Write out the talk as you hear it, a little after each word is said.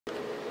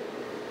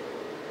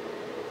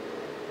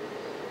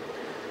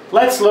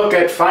Let's look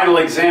at final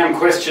exam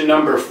question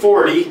number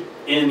 40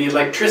 in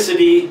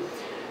Electricity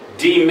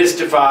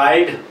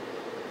Demystified,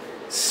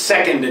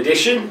 2nd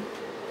edition.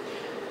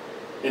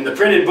 In the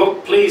printed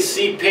book, please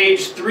see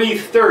page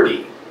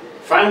 330.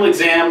 Final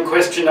exam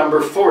question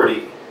number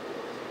 40.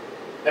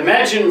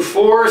 Imagine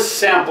 4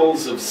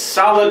 samples of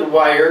solid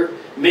wire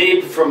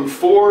made from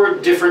 4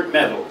 different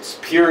metals: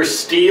 pure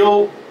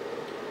steel,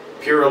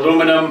 pure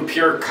aluminum,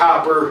 pure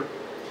copper,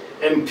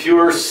 and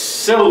pure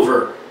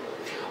silver.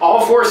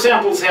 All 4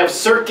 samples have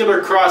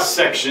circular cross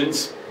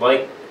sections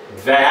like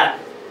that.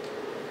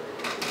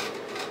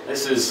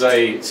 This is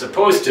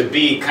supposed to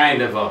be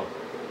kind of a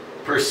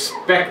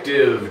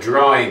perspective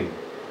drawing,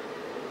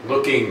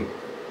 looking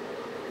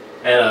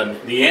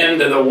at the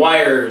end of the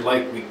wire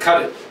like we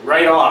cut it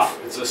right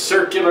off. It's a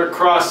circular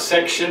cross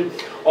section.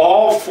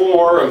 All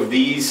 4 of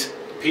these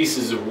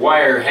pieces of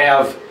wire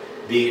have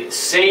the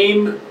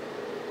same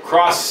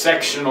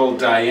cross-sectional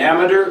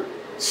diameter,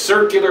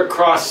 circular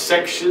cross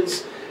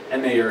sections,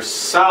 and they are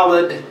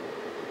solid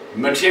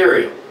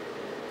material.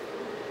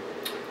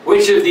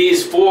 Which of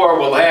these 4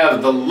 will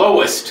have the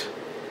lowest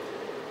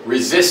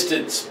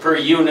resistance per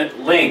unit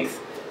length?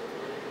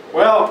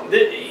 Well,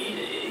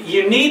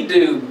 you need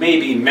to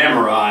maybe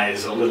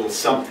memorize a little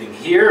something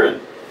here,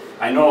 and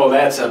I know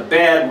that's a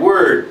bad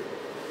word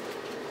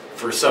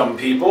for some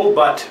people,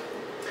 but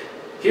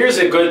here's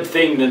a good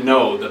thing to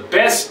know. The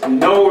best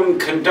known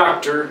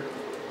conductor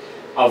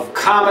of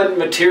common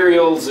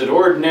materials at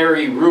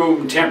ordinary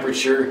room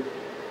temperature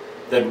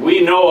that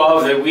we know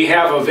of, that we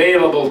have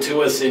available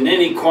to us in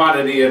any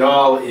quantity at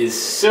all,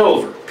 is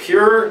silver.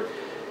 Pure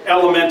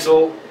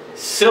elemental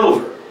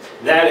silver.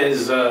 That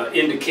is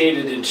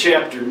indicated in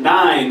chapter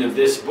 9 of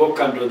this book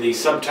under the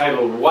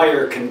subtitle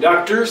Wire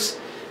Conductors.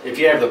 If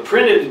you have the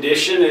printed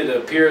edition, it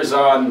appears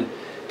on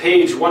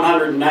page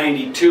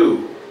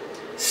 192.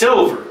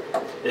 Silver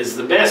is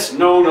the best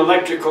known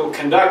electrical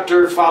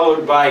conductor,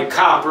 followed by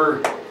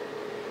copper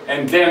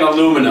and then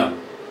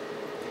aluminum.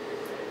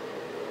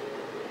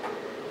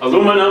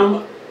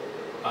 Aluminum,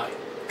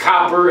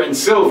 copper, and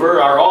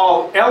silver are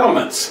all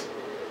elements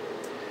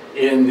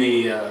in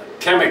the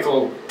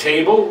chemical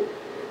table.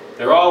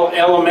 They're all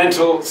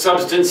elemental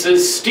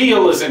substances.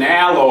 Steel is an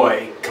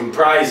alloy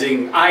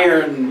comprising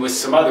iron with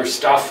some other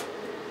stuff.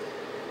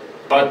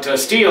 But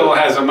steel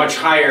has a much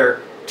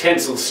higher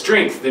tensile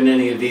strength than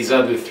any of these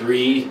other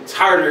 3. It's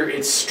harder,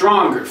 it's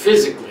stronger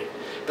physically.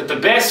 But the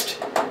best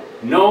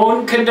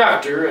known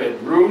conductor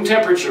at room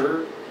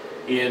temperature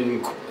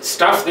in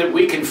stuff that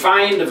we can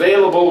find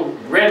available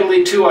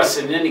readily to us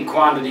in any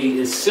quantity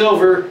is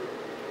silver.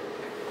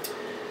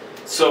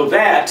 So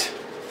that,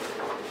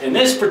 in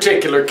this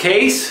particular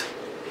case,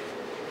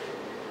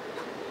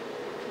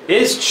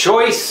 is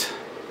choice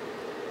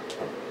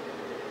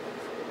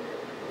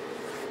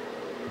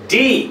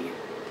D,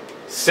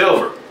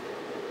 silver.